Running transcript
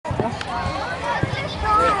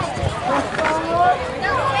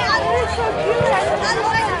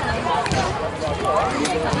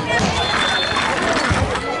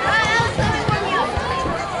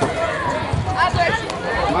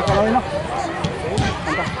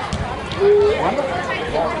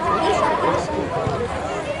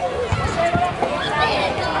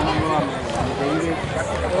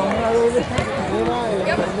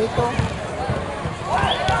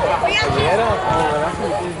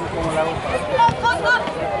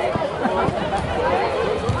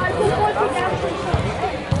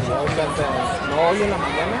No, hoy en la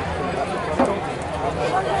mañana.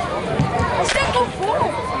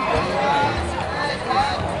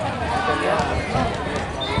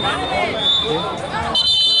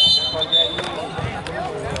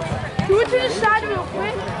 Do it to the side real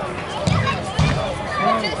quick.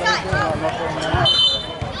 To the side.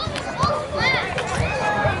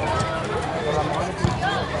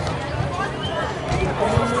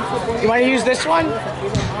 You want to use this one?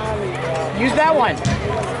 Use that one.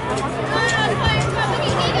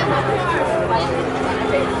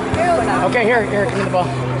 Okay, here, give me the ball.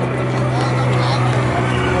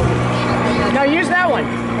 No, use that one.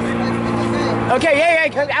 Okay, yeah,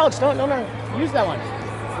 Alex, no, use that one.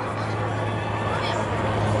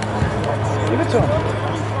 Give it to him.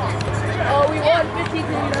 Oh, we won 15 to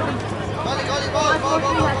 11.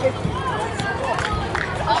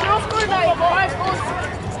 I'll score like 5 goals.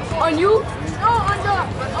 On you? No, on the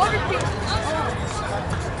other team.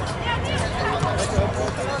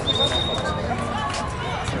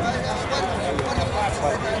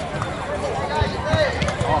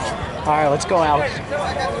 All right, let's go, Alex.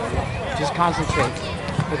 Just concentrate.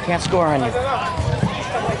 They can't score on you.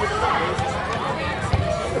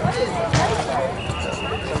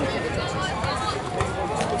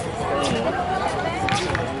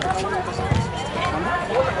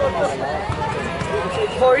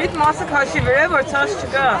 برید ماسه کاشی بره برتاش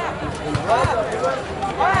چگاه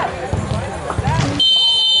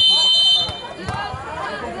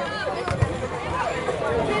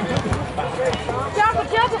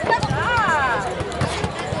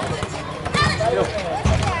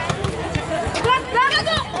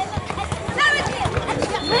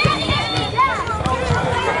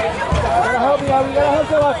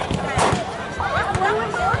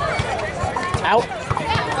Out.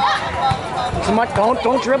 Too much.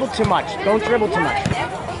 Don't dribble too much. Don't dribble too much.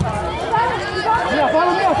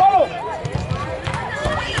 Follow.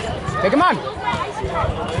 Take him on.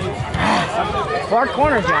 Far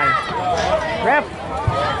corner, Johnny. Ref.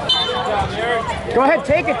 Go ahead,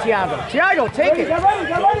 take it, Tiago. Tiago, take it. Get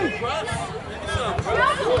ready.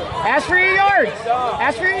 Ask for your yards.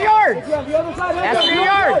 Ask for your yards. Ask for your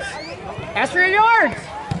yards. Ask for your yards.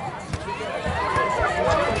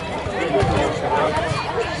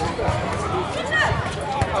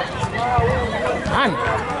 On.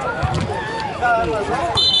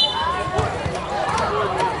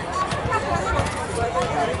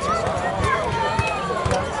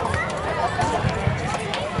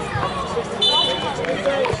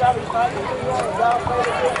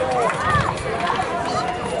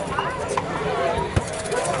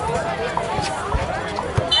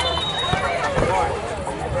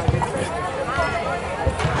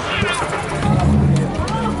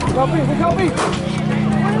 Copy.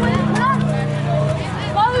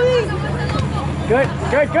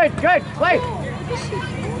 Good. Play.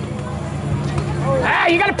 Ah,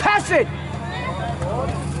 you gotta pass it.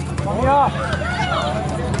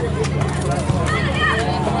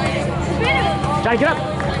 Johnny, get up.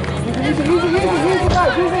 Easy,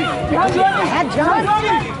 guys. Easy. Behind you. Head, Johnny.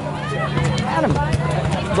 Adam.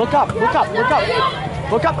 Look up. Look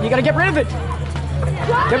up. You gotta get rid of it.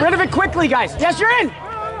 Get rid of it quickly, guys. Yes, you're in.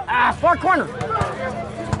 Ah, far corner.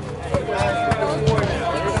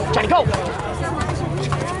 Johnny, go.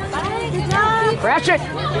 Crash it.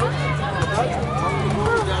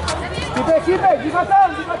 Keep it. You got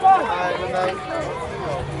time.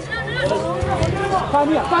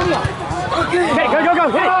 Tanya. Okay, go.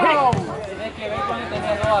 Hit it.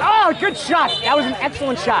 Oh, good shot. That was an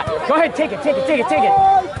excellent shot. Go ahead, take it.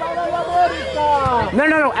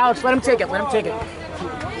 No, Alex, let him take it.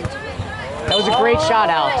 That was a great shot,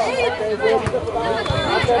 Alex.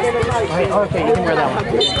 Okay, you can wear that one.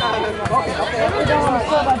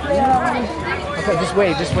 Okay, just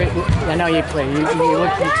wait. I know you play. You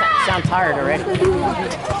sound tired already.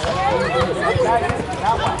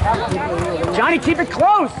 Johnny, keep it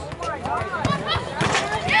close.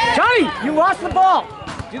 Johnny, you lost the ball.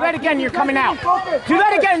 Do that again, you're coming out.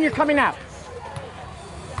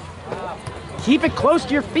 Keep it close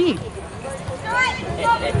to your feet.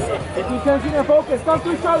 Keep tension and focus. Come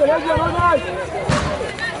to each other. There's your own eyes.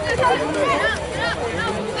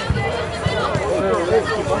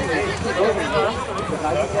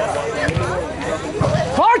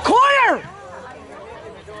 Far corner!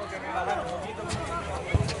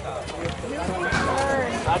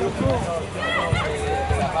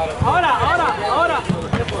 Ahora.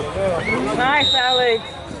 Nice, Alex.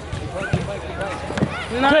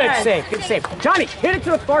 Good Nice. save, good save. Johnny, hit it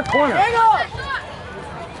to the far corner.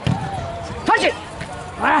 Touch it!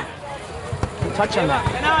 Ah. Good touch on that.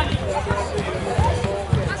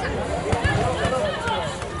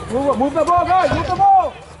 Move the ball, guys. Move the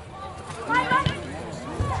ball.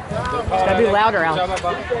 It's gotta be louder, Al.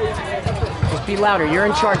 Just be louder. You're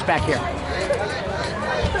in charge back here.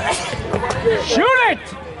 Shoot it!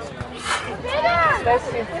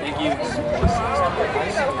 Thank you.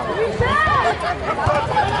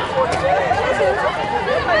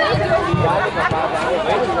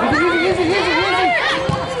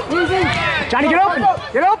 Easy. Johnny, get open!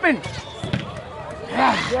 Get open!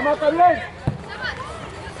 Bien, marca bien.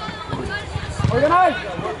 Organize.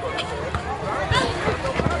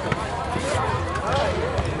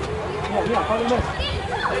 Mira, Pablo Messi.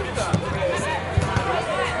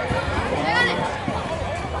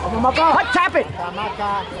 Vamos, Maca. Hot tap it!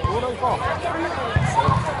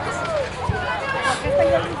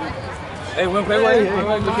 Hey, buen juego ahí.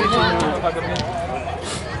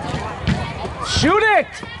 Shoot it!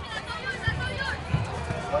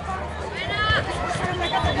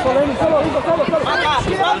 Solo.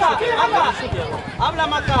 Habla,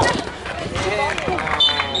 Maca.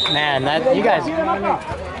 Man, that you guys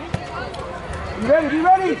Be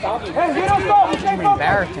ready. Hey, we don't stop. We stay focused.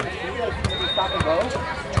 embarrassing.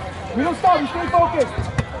 We don't stop. We stay focused.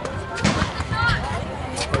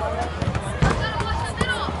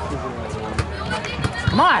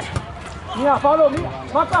 Come on! Mira, Pablo, mira.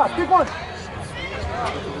 Maca, keep on.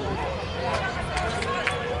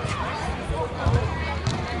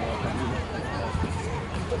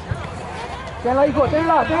 Tenla, hijo,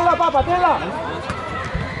 tenla, papá, tenla.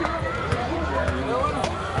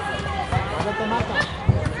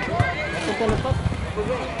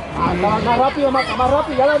 Más rápido, Maca, más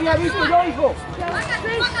rápido. Ya lo había visto yo, hijo.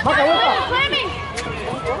 Maca, vuelta.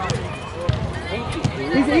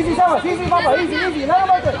 Easy, Sabas. Easy, papá. Easy. Nada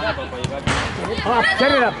más. Come on,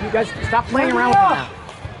 get it up. You guys stop playing around with it now.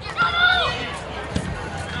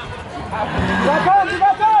 You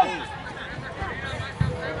got time.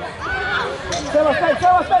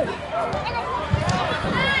 Sebas, stay.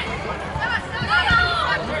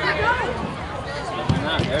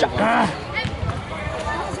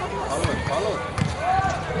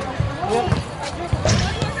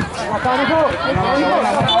 Acá, hijo.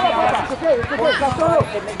 It's okay. Está solo.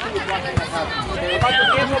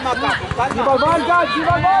 Give al ball, guys. Give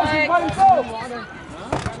al ball. He's by himself.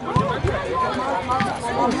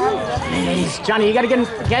 Jeez, Johnny, you gotta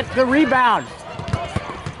get the rebound.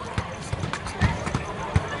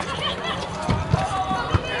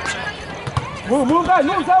 Move, guys.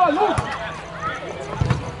 Move, Sebas, move.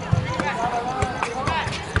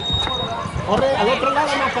 Corre al otro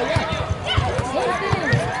lado, más allá.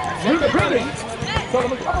 Bring it.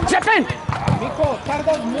 Chip in! Mijo,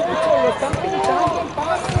 tardas mucho, lo están pintando el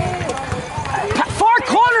pase. Far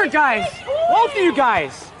corner, guys! Both of you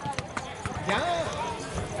guys!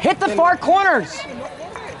 Hit the far corners!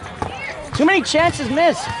 Too many chances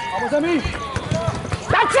missed. Vamos a mí.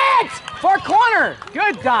 That's it! Far corner!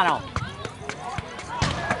 Good, Donald.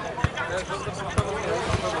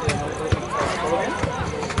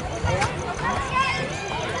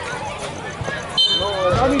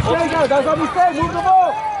 That's our mistake. Move the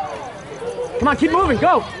ball. Come on, keep moving,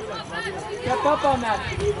 go! Step up on that.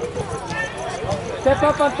 Step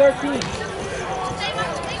up on 13.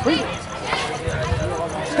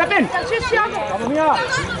 Step in! Vamos, mira.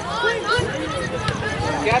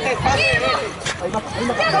 Quédate espacio.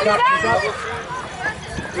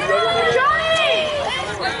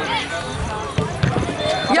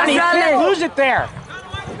 Johnny, you can't lose it there.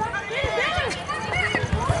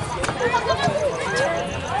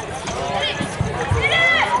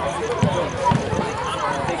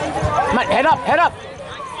 Come on, head up.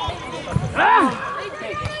 Ah!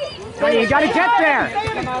 Johnny, you gotta get there.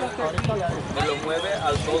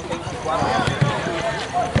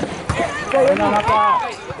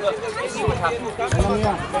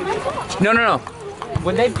 No.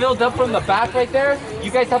 When they build up from the back right there,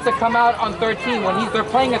 you guys have to come out on 13. They're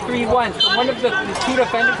playing a 3-1, so one of the two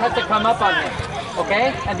defenders has to come up on him,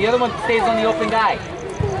 okay? And the other one stays on the open guy.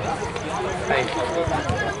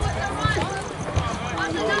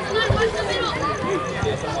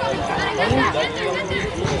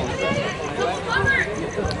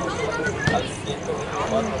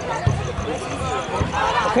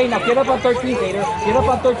 Okay, now get up on 13, Gator. Get up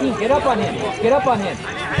on 13. Get up on him. Get up on him.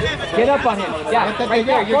 Get up on him. Yeah, right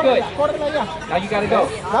there. You're good. Now you gotta go.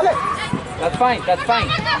 That's fine. That's fine.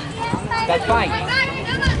 That's fine.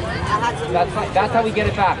 That's fine. That's how we get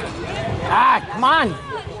it back. Ah, come on.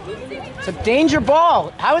 It's a danger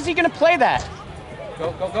ball. How is he going to play that?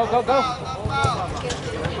 Go, go, go, go, go.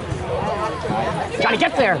 Johnny,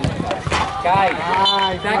 get there. Guys,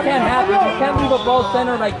 that can't happen. You can't leave a ball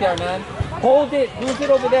center right there, man. Hold it. Lose it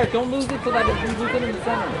over there. Don't lose it so that you lose it in the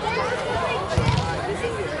center.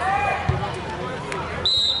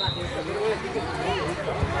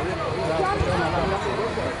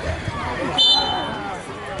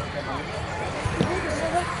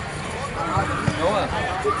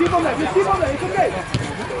 Just keep on there, it's okay.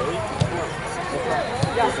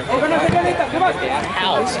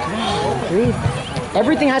 Alex, come on. Breathe.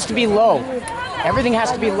 Everything has to be low. Everything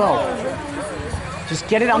has to be low. Just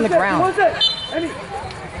get it on the ground.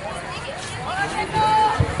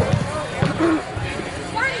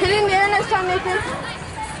 Get in there next time, Nathan.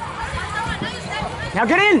 Now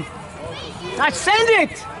get in. Now send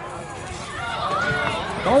it.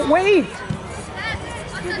 Don't wait.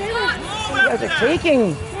 You guys are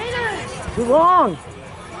taking too long.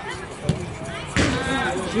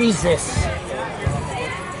 Jesus.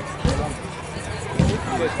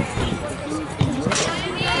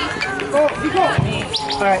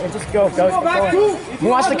 All right, just go. Who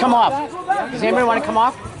wants to come off? Does anybody want to come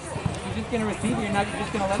off? You're just going to receive it. You're not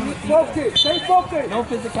just going to let him receive it. Stay focused. No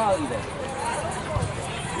physicality there.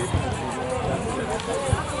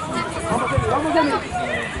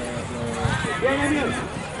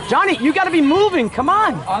 Johnny, you got to be moving. Come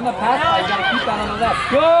on. On the pass line, you got to keep that on the left.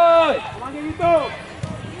 Good.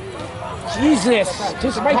 Jesus.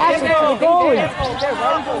 Just pass it to the goalie.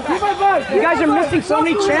 You guys are missing so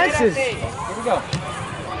many chances. Here we go.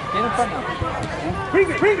 Get in front now. Bring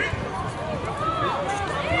it.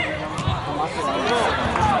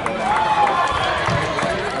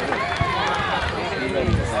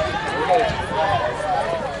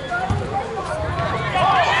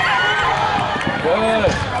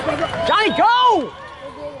 Good. Johnny, go!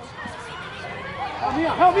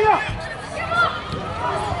 Help me out.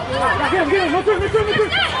 Get him. No turn.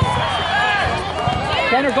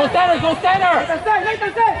 Center, go center.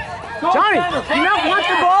 Nathan, stay. Johnny, do you not want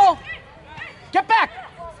the ball? Get back.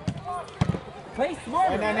 Play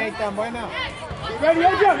smarter. Nathan, buena. Ready,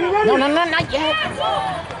 AJ, you ready? No, not yet.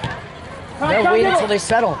 They'll wait until they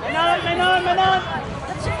settle.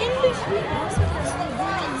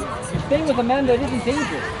 You're staying with a man that isn't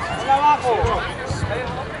dangerous.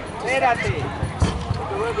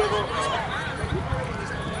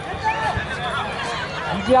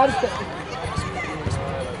 You got it.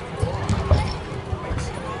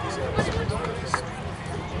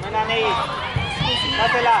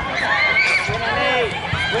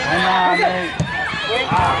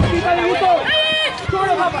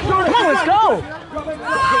 Come on, let's go.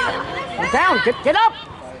 Down, get up.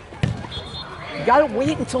 You gotta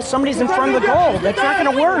wait until somebody's in front of the goal. That's not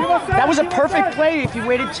gonna work. That was a perfect play if you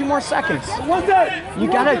waited 2 more seconds. You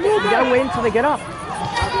gotta wait until they get up.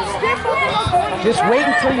 Just wait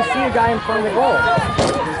until you see a guy in front of the goal.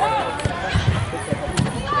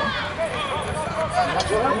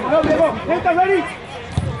 Nathan, ready?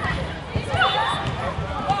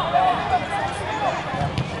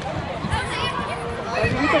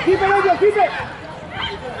 Keep it, AJ, keep it.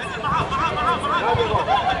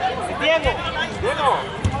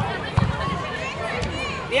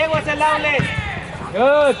 Diego es el outlet.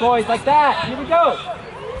 Good, boys, like that. Here we go.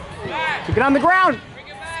 Keep it on the ground.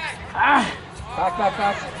 Back.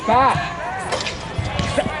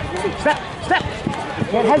 Step.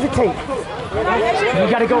 Can't hesitate. You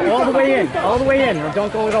gotta go all the way in, or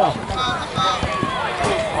don't go at all.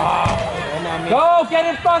 Go, get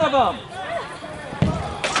in front of him.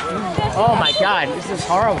 Oh my God, this is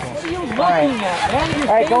horrible. All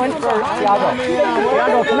right, Go in for Thiago.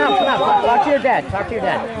 Thiago, come out. Talk to your dad.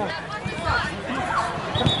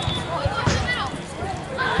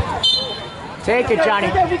 Take it,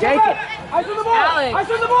 Johnny. Take it. Eyes on the ball. Alex.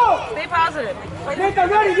 Eyes on the ball. Stay positive. Nathan,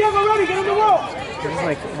 ready. Diego, ready. Get on the wall. This is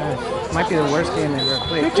like, might be the worst game they've ever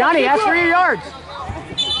played. Johnny, have 3 yards.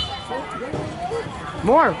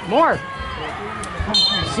 More.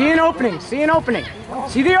 See an opening. See the opening.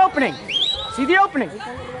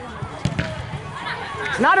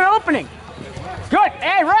 It's not an opening. Good.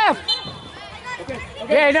 Hey, ref.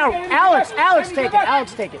 Yeah, no. Alex, take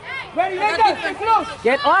it. Ready, Nathan, stay close.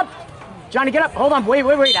 Get up. Johnny, get up. Hold on. Wait,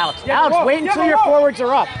 Alex. Yeah, Alex, go. wait until Yeah, your go. forwards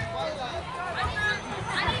are up.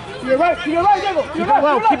 To your right, Diego. Keep it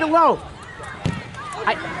low. Keep it low.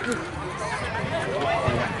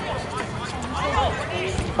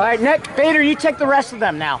 All right, Nick, Bader, you take the rest of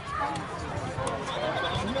them now.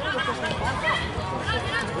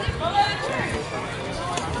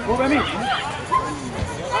 Move at me.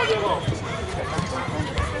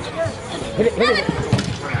 Hit it.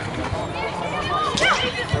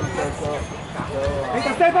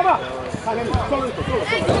 Venga, stay, papá. Dale, solo.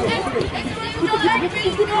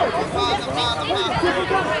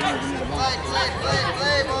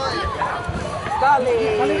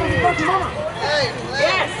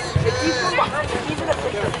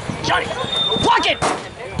 Johnny, block it!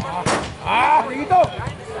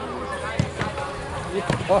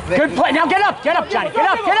 Good play. Now get up, Johnny. Get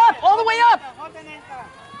up, all the way up.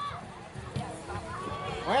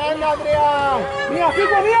 Bueno, Adrián. Mira,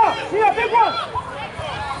 pick one.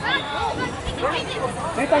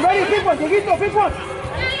 Nathan, ready, pick one. Dieguito, pick one.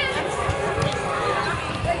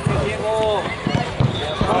 Go.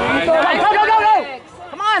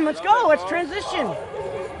 Come on, let's go. Let's transition.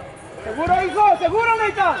 Seguro, hijo. Seguro,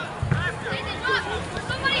 Nathan.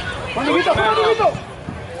 Come on, Dieguito.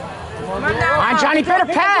 Come on, Johnny, better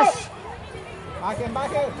pass. Back it.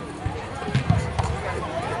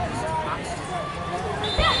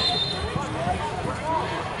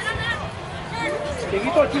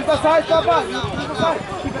 Dieguito, shoot the side, Papa. Shoot the side.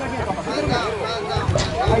 Keep it again, Papa. Keep it again.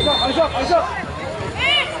 Eyes up.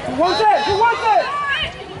 Who wants it?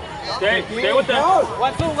 Stay with them.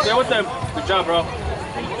 Stay with them. Good job, bro.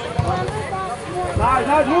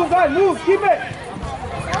 Nice. Move. Keep it.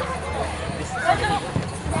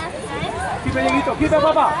 Keep it, Dieguito. Keep it,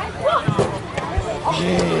 Papa.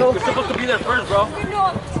 You're supposed to be there first, bro.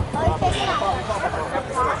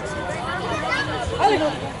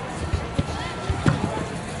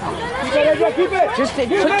 Keep it. Just pick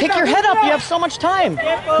your head up. You have so much time.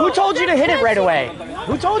 Who told you to hit it right away?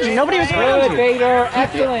 Who told you? Nobody was around Good, you. Bader.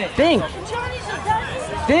 Excellent. Think.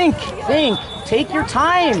 Take your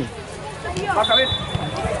time.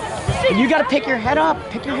 You got to pick your head up.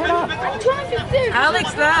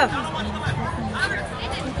 Alex left.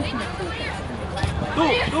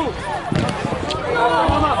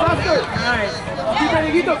 Faster. Nice. Keep it,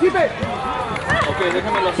 Dieguito. Keep it. Okay,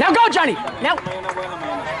 déjamelo. Now go, Johnny. Now.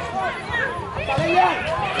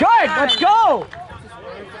 Good. Let's go.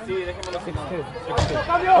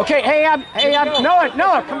 Okay. Hey,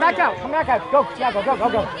 Noah. Come back out. Go, Thiago.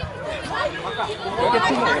 Go.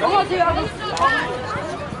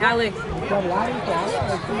 Alex.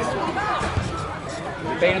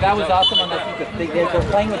 Bader, that was awesome on that. They're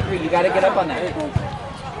playing with 3. You got to get up on that.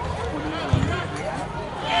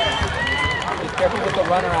 Just careful with the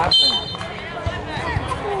runner after him.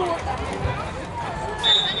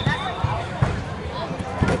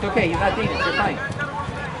 It's okay. He's not dangerous. You're fine.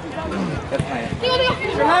 That's fine.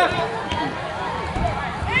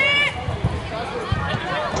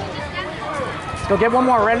 Let's go get one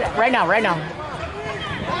more right now.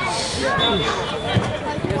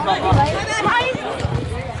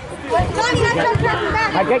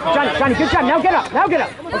 Johnny, good job. Now get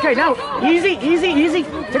up. Okay, now easy.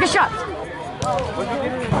 Take a shot.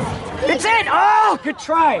 It's in. Oh, good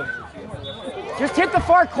try. Just hit the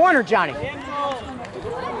far corner, Johnny.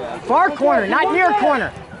 Far corner, not near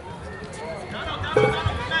corner.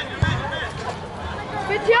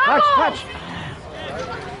 Touch.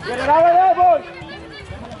 Get it out of there, boy.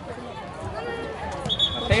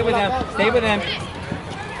 Stay with him.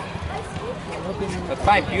 That's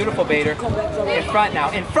fine. Beautiful, Bader. In front now.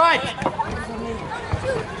 In front!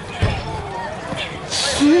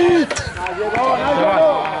 You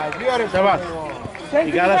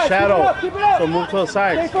got a shadow, so move to the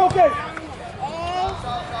side. Stay focused.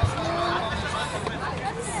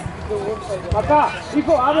 Acá,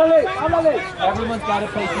 hijo, háblale. Everyone's got to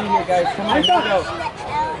play D here, guys. Come on, let's go.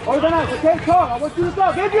 Organize, okay? Talk. I want you to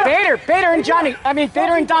talk. Bader and Johnny.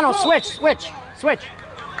 Bader and Donald. Switch.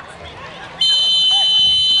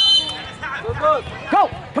 Go.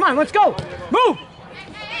 Come on, let's go. Move.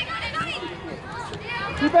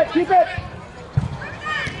 Keep it.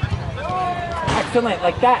 Excellent.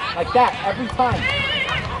 Like that. Every time.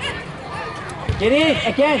 Get in.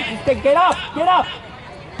 Again. Just get up.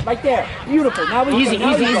 Right there. Beautiful. Now we Easy.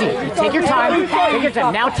 Take your time.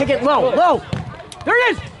 Now take it low. There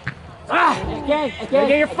it is. Again.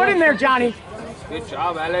 Get your foot in there, Johnny. Good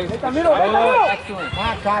job, Alex. Excellent.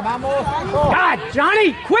 God,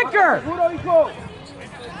 Johnny, quicker.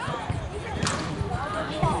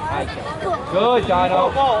 Good,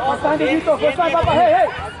 Dono. First time, Papa. Hey.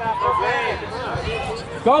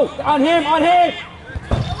 Go! On him! On him!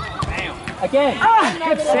 Again. Ah,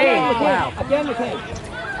 good save. Wow. Again with him.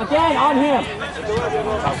 Again on him.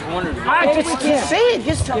 Ah, just save.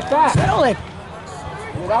 Just Get back. settle it.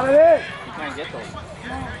 Get out of there. You can't get those.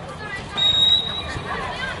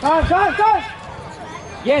 Time.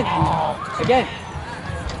 Again. Again.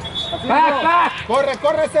 Back. Corre,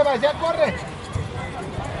 Sebastián, corre.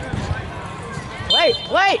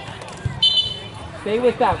 Wait. Stay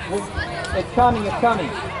with that. It's coming. Stay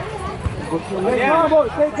calm, boy.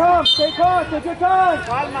 Stay calm. Take your time.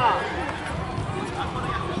 Calma.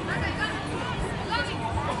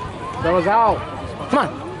 That was out. Come on.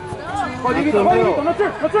 Dieguito,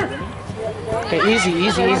 no turn. Okay, easy.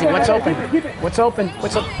 What's open?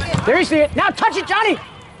 There you see it. Now touch it, Johnny.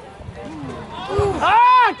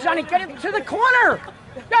 Ah, Johnny, get it to the corner.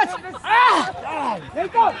 Yes. Ah.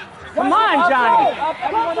 Come on, Johnny.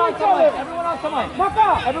 Everyone on someone.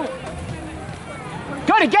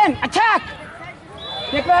 Good again. Attack.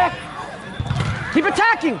 Get back. Keep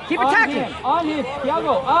attacking. On him.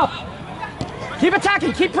 Thiago, up. Keep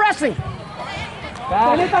attacking. Keep pressing.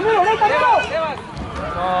 Back. No.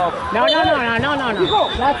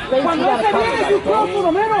 That's space Cuando you gotta se cover. viene, you throw to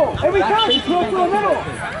the middle. Every time, you throw to the middle.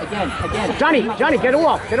 Again. Johnny, get a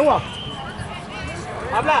walk.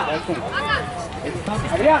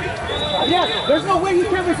 Adrian, there's no way he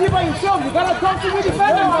can receive by himself. You gotta talk to the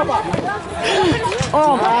defender, Papa.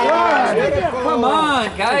 Oh my God. Come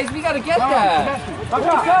on, guys. We gotta get that. Papa,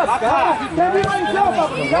 you can't be by himself,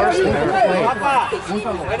 Papa. You gotta use the play. Papa.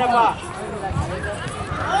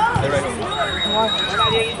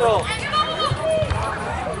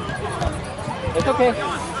 It's okay.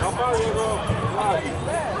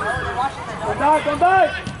 Come back.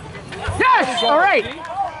 Yes. All right.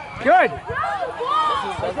 Good.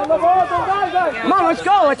 Come on, let's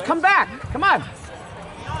go. Let's come back. Come on.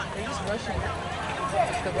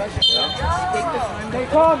 Stay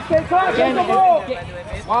calm. Again.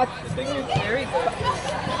 Watch.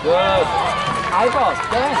 Good. Eyeball.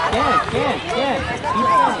 Scan. Keep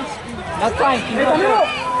running. That's fine. Keep running.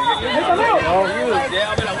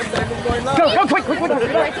 Go, quick.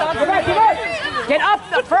 Get up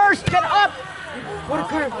first. Get up. What a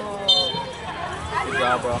curve. Good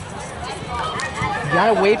job, bro. You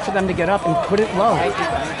gotta wait for them to get up and put it low.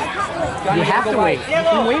 You have to wait. You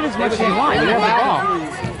can wait as much as you want. You have the ball.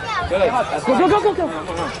 Good. Go.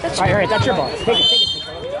 All right, that's your ball. Take it.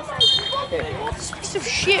 Piece of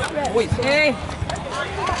shit, Red. Wait, hey.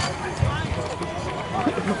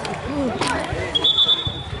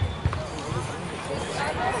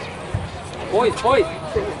 Boys.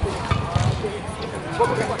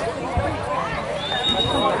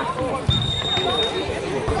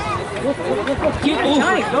 Keep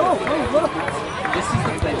Johnny, go. This is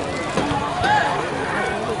the play.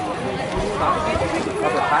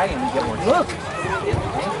 Cover high and you get more. Look.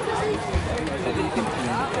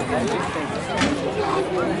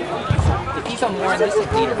 If he's on more, this is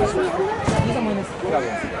leader. He's on more, this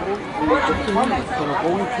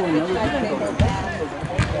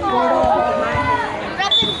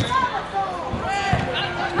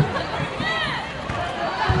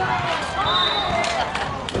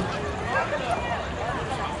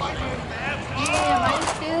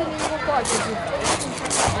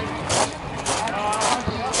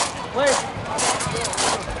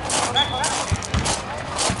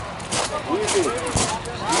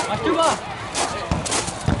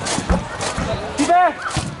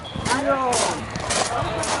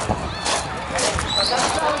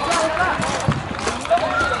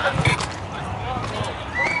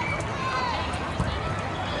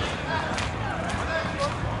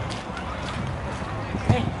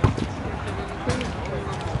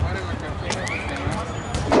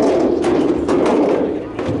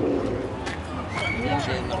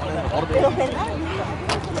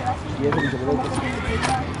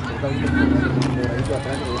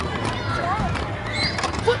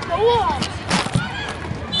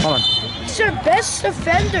Hold on. He's our best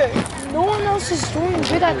defender. No one else is doing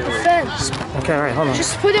good at defense. Okay, all right, hold on.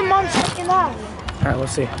 Just put him on second half. All right, we'll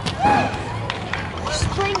see. He's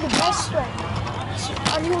playing the best right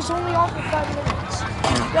now. And he was only on for 5 minutes.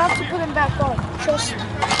 You have to put him back on. Trust me.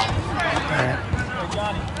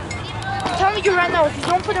 I'm telling you right now, if you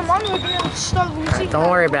don't put him on, we're going to start losing. Don't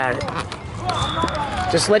worry about it.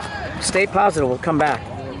 Just stay positive. We'll come back.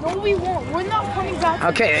 No, we won't. We're not coming back.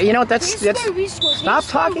 Okay, you know what? That's stop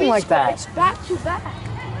talking like that. It's back to back.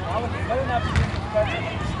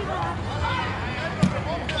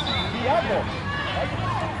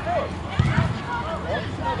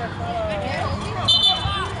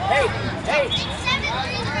 Hey.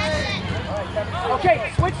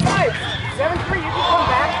 Okay, switch sides. 7-3, you can come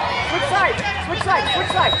back.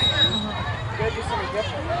 side. Good, do something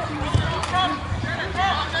different.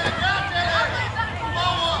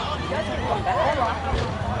 Come back.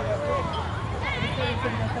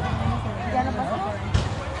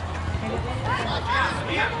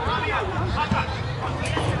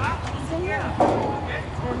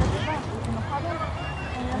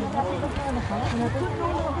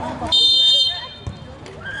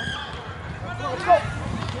 Let's go.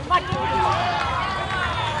 Come on.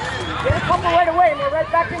 Get a couple right away and we're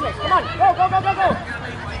right back in this. Come on. Go, go, go, go, go.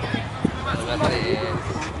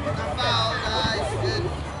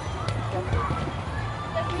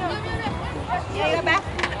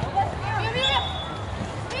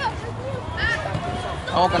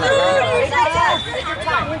 Open it. Take your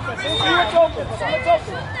time. See what's open. See what's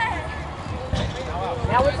open.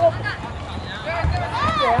 Now it's open.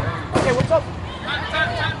 Yeah. Okay, what's open?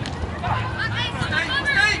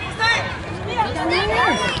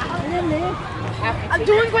 I'm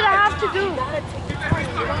doing what I have to do.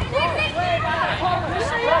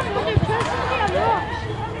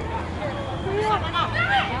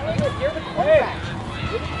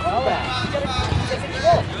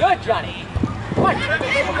 Good, Johnny. Come on.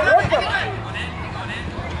 Work them.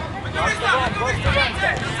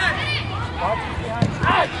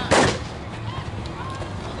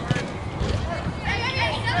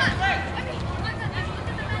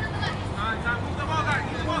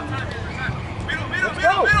 Let's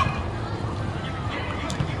go.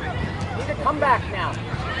 Need to come back now.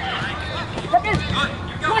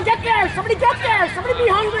 Come on, get there. Somebody get there. Somebody be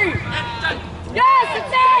hungry. Yes,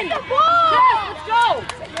 it's in. Yes, let's go.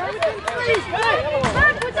 Everything freeze. Good.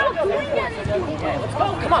 Without doing anything. Okay, let's go.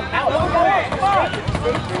 Come on, Alex. Come on.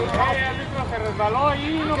 Se resbaló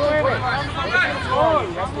ahí, no puede.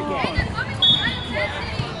 Rest again.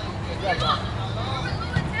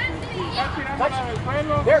 Touch.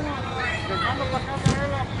 There.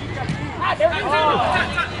 Ah, there it is.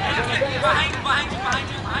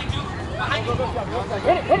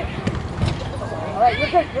 Hit it, hit it. All right,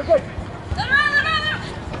 you're good, you're good.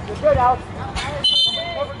 You're good, Alex.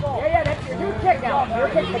 Yeah, that's your new kick now. Your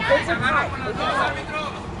kick, but take your time.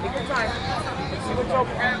 Take your time. Let's see what's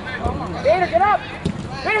open. Vader, get up.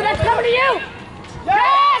 Vader, that's coming to you.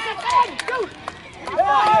 Yes, it's in. Shoot.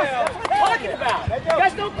 Yes, that's what I'm talking about. You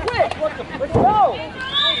guys don't quit. Let's go.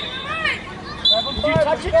 Did you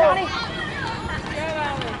touch it, Johnny?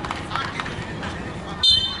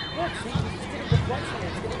 Look, see, you just did a deflection.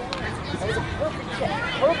 That was a perfect check.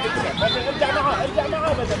 Perfect check.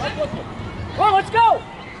 Come on, let's go.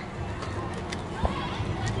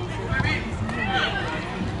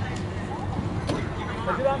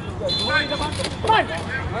 Come on.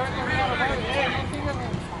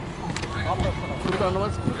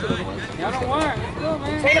 Ya no mueve.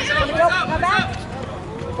 Contain him. Let me go. Come back.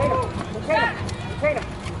 Contain him. Contain him. Contain him.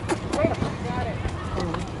 Contain him.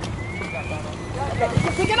 Okay, you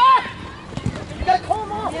can pick it up. You gotta call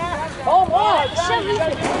him off. Call him off.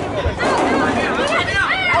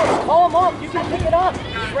 Alex, call him off. You can pick it up.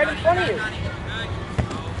 He's right in front of you.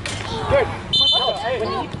 Good. Alex, when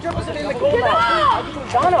he dribbles it in the goal now.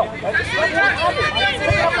 Dono. Pick it up.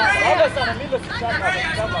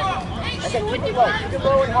 Okay, keep it low. Keep it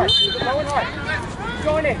low and hard. Keep it low and hard. Keep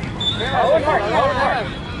going in. Low and hard. Low and hard.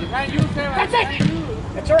 That's it.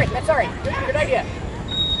 That's all right. That's all right. Good idea.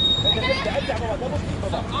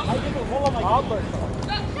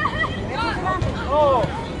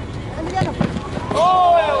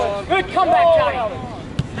 Oh, good comeback, Johnny.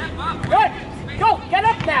 Good. Go. Get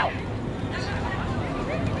up now.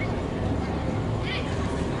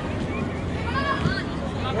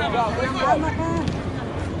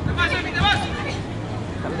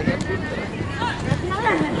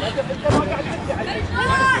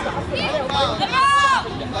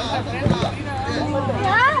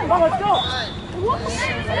 Come on, let's go.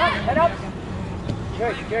 Head up.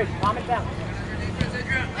 Good, good. Calm it down.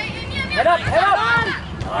 Head up, head up.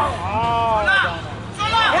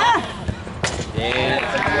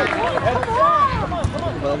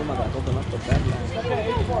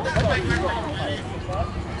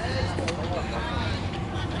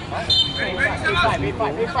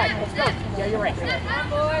 B5. Let's go. Yeah, you're right.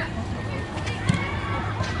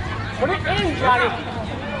 Put it in, Johnny.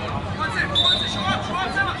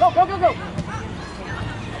 Go.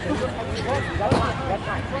 That's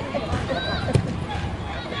fine.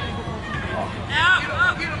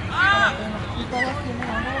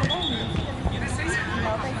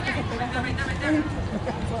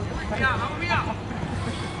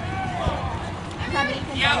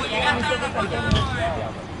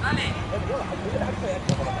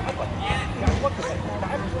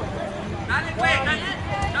 Dale, pues,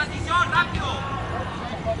 transición, rápido.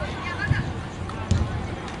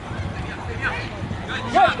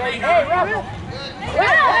 Hey, ref!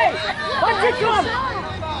 Hey! Punch it to him!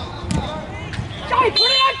 Johnny, put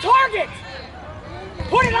it on target!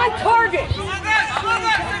 Put it on target!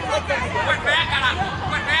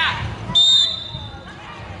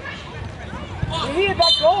 You needed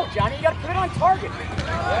that goal, Johnny. You gotta put it on target.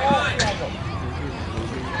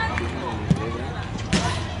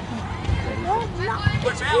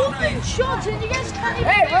 It's open shots and you guys can't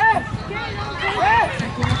even Hey, ref! Ref!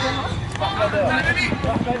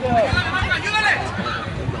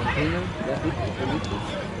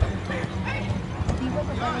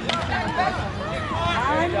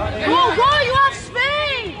 Go, you have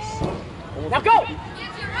space! Now go!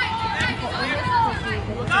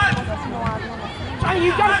 Johnny,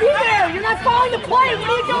 you gotta be there! You're not following the play! What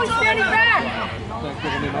are you doing standing back?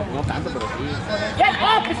 Get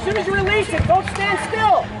up as soon as you release it! Don't stand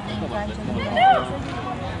still!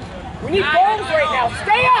 We need goals right now!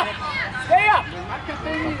 Stay up! Stay up!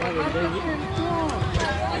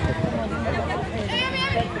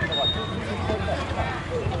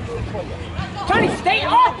 Johnny, stay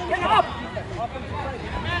up! Get up!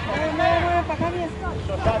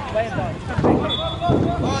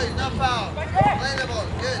 Boys, no foul. Play the ball.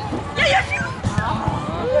 Good.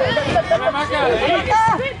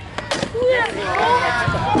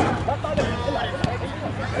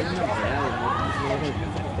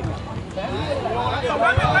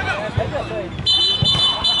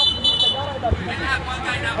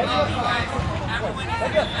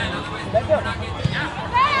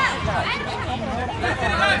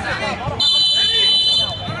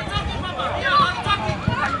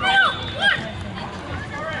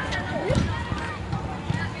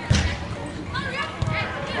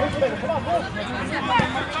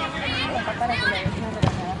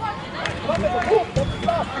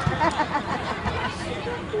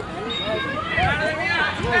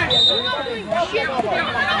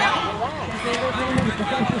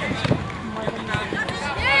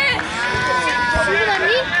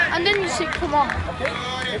 And then you say, come on.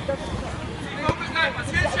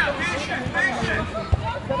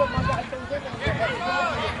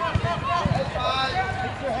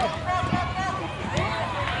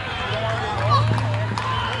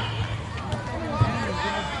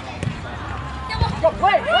 Go,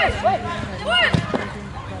 play! Hey!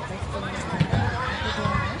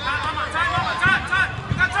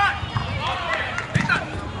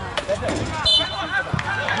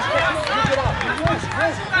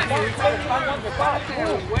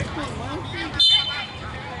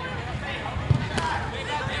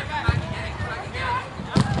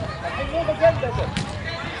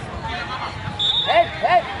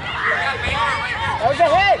 That was a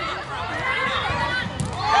hit!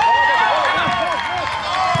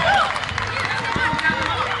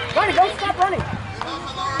 Johnny, don't stop running!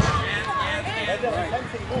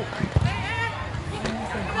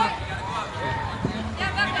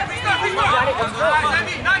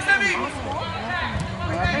 Nice, Emmy!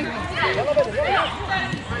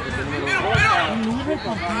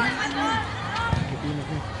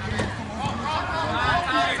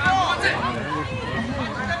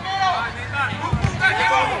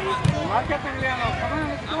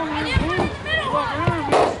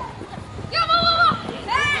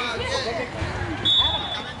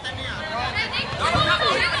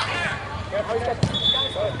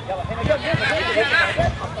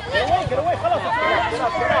 Get away, خلاص.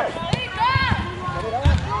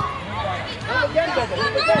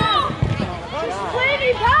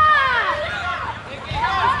 Play back!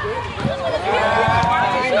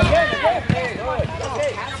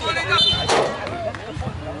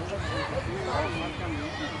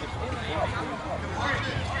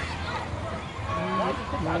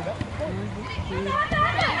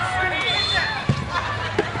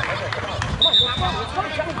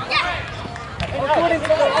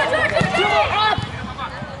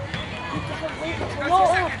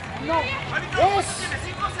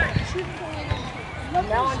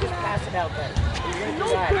 Now I'm just passing out there. No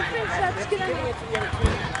difference that's gonna happen.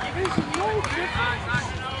 There's no difference.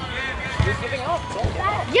 You're giving up.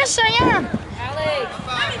 Yes, I am. Alex.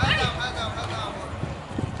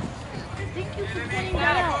 Thank you for pointing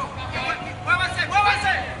that out.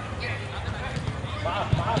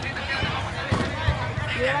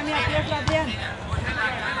 Lleva mi pieza bien.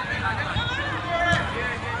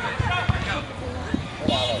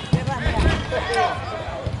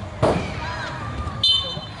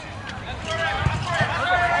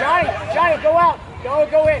 Johnny, go out.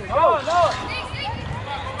 Go in. Go.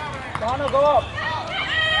 Donald, go up.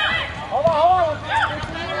 Hold on.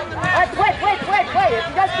 All right, play. If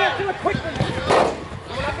you guys can't do it quickly,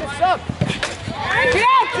 we're not going to sub. Get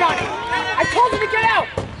out, Johnny. I told you to get out.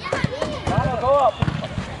 go up.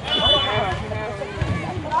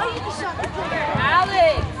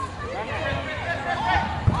 Alex!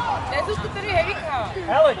 Jesus tuturuyor Erika.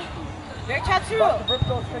 Alex. Ver çatıyor. Rip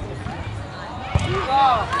those fingers.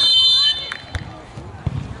 Go.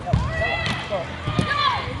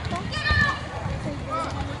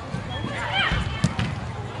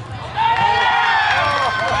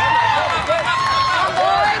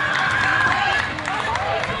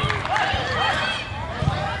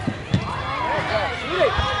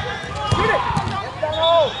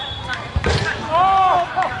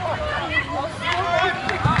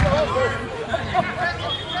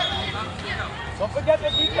 Don't forget the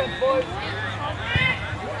defense, boys.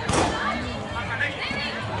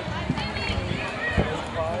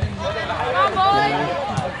 Come on, boy.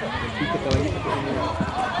 Let's go.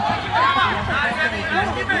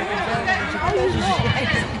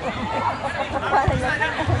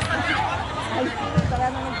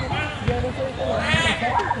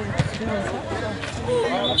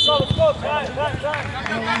 Time.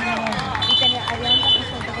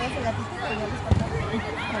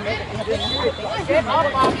 Get up,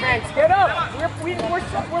 offense. Get up. We're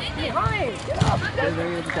behind. Get up.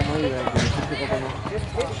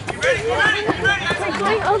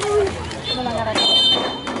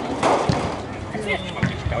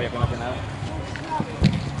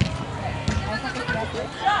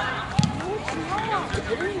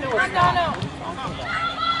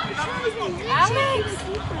 Alex!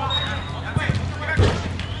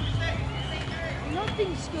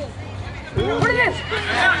 Nothing's good. What is this?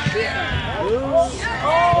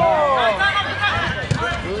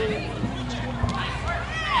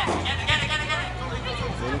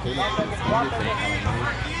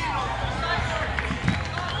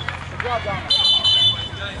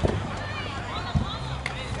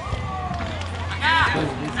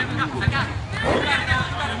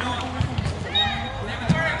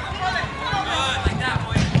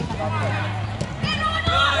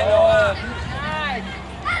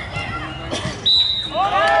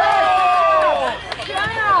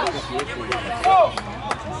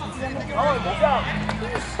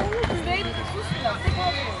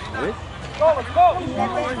 Come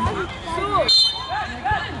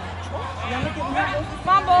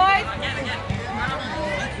on, boys.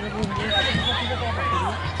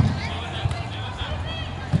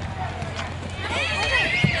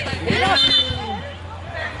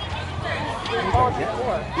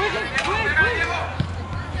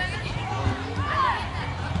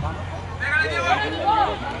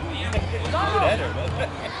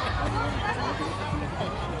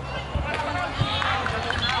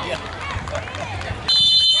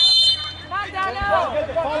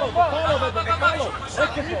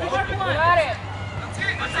 Got it.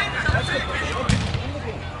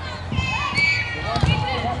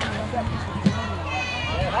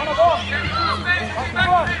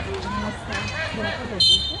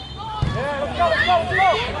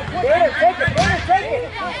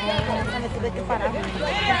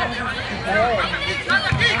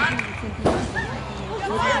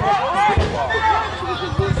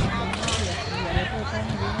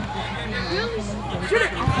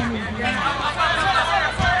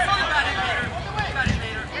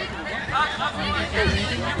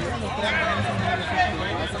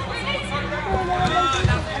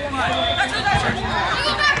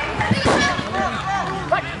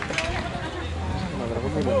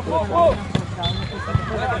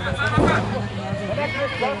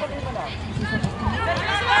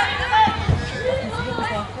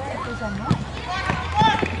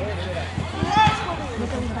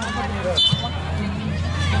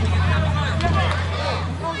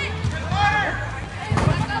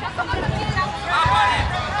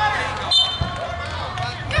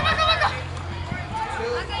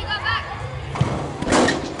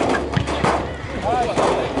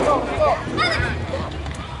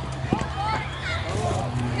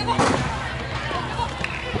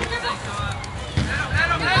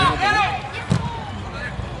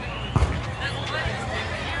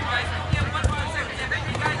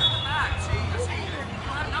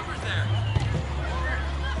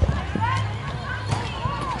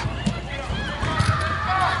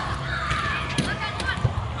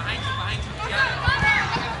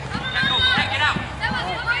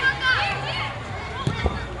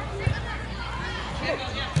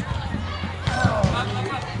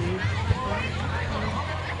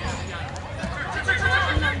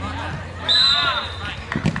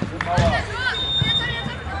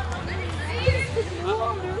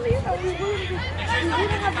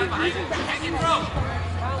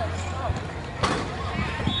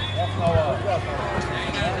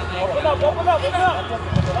 Open up, open up, open up.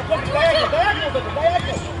 Diagonal, diagonal,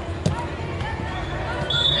 diagonal.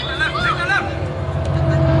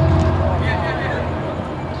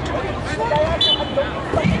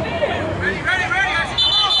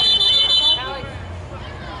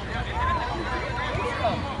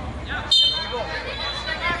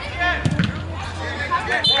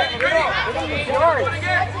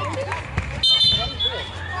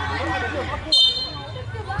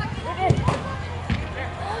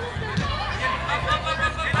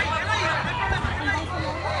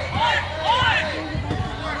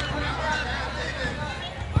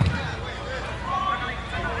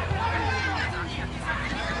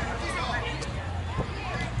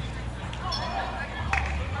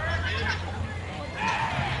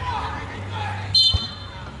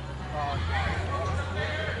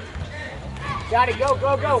 Johnny, go,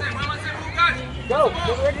 go, go. Go,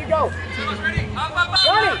 get ready to go.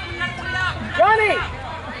 Johnny! Johnny!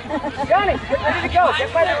 Johnny, get ready to go. Get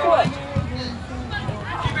by the door.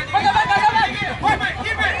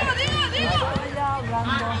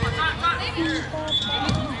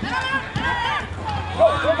 Go,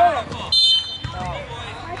 go, go.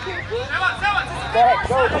 Go ahead,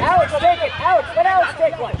 go. Alex, take it. Alex, let Alex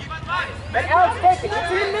take one. Let Alex take it.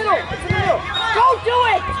 It's in the middle. It's in the middle. Go do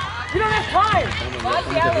it! You don't have time.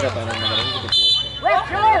 Left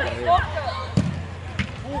turn.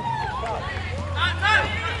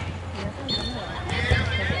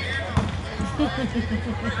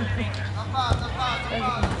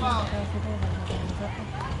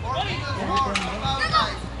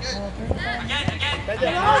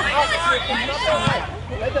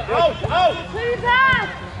 Out! Please pass!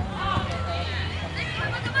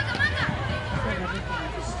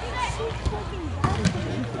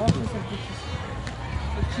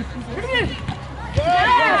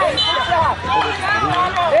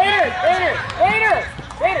 Vader!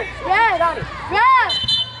 Yeah, Donnie! Yeah!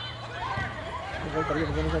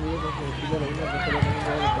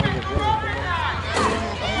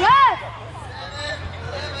 Yes!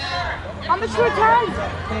 How much more time?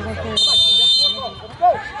 Let's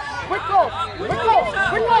go! Quick goal! Quick goal!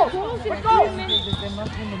 Quick goal! Quick goal!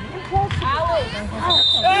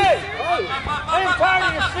 Hey! I am tired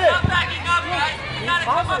of your shit.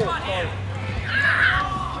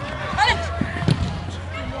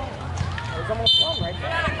 There's almost one right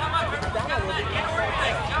there.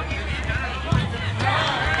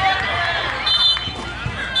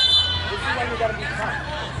 This is when you gotta be tough.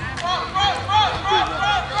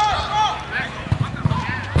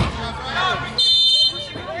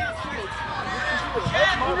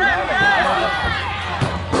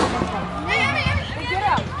 Get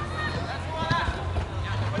out.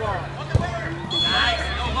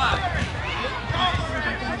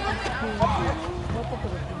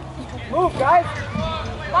 Move, guys.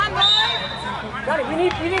 Come on, boys. Johnny, we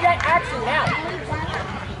need that action now.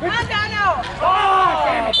 Come on, Daniel. Oh,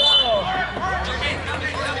 damn it.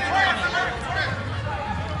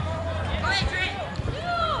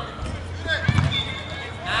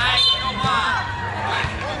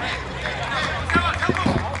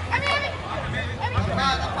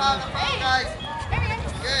 Guys.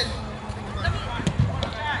 Good.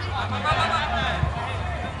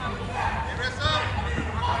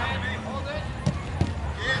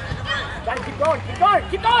 Johnny, keep going, keep going,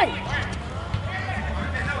 keep going!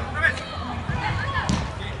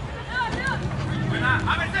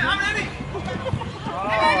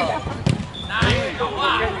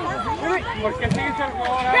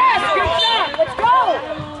 Yes, good shot! Let's go!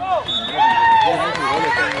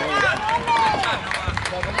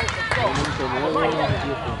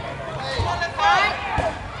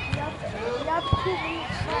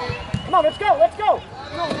 Come on, let's go, let's go!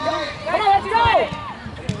 Come on, let's go!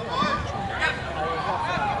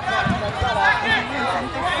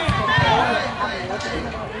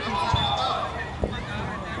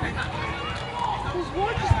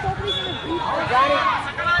 Johnny,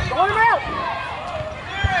 go him out!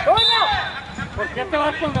 Go him out! ¿Por qué te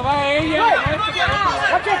vas cuando va ella?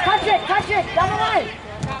 Touch it, touch it, touch it! Down the line!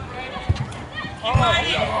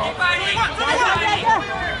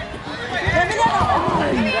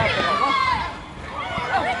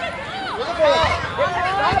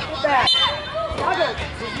 Stop with that! Stop it!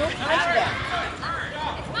 There's no time for that.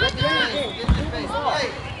 Let's win the game. Get the ball.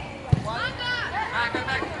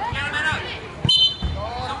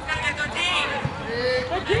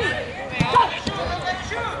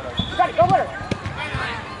 Got it, go with her.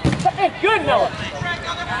 Hey, good, Noah.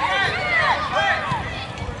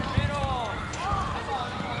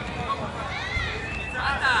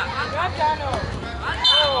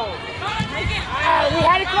 We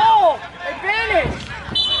had a goal. Advantage.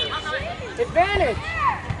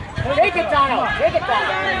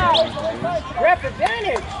 Ref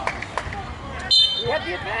advantage. We have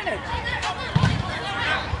the advantage.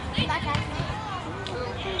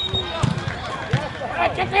 All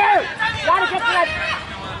right, get there. Gotta get that.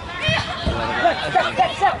 Good.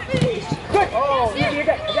 Step. Good. Oh, you're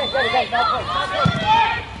good. Again. Now play.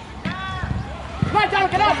 Come on, John,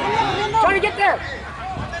 get up. Trying to get there.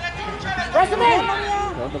 Press him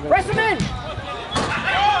in.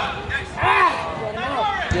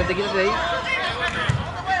 Ah! Get it ahí.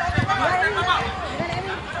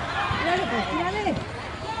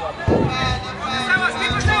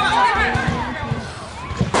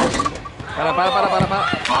 Para.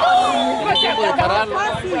 Tienes tiempo de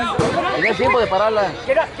pararla. Tienes tiempo de pararla.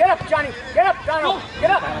 Get up, Johnny. Get up, Donald.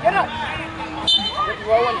 Get up. Get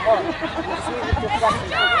rolling hard.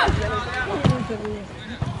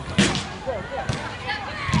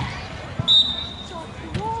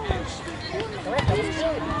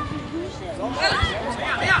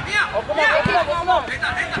 Open up.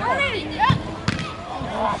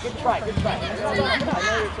 Ah, good try.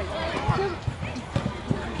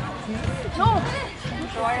 No.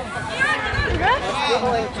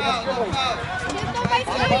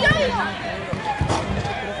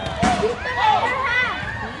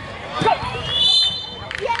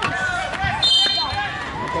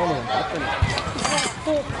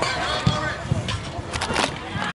 Go.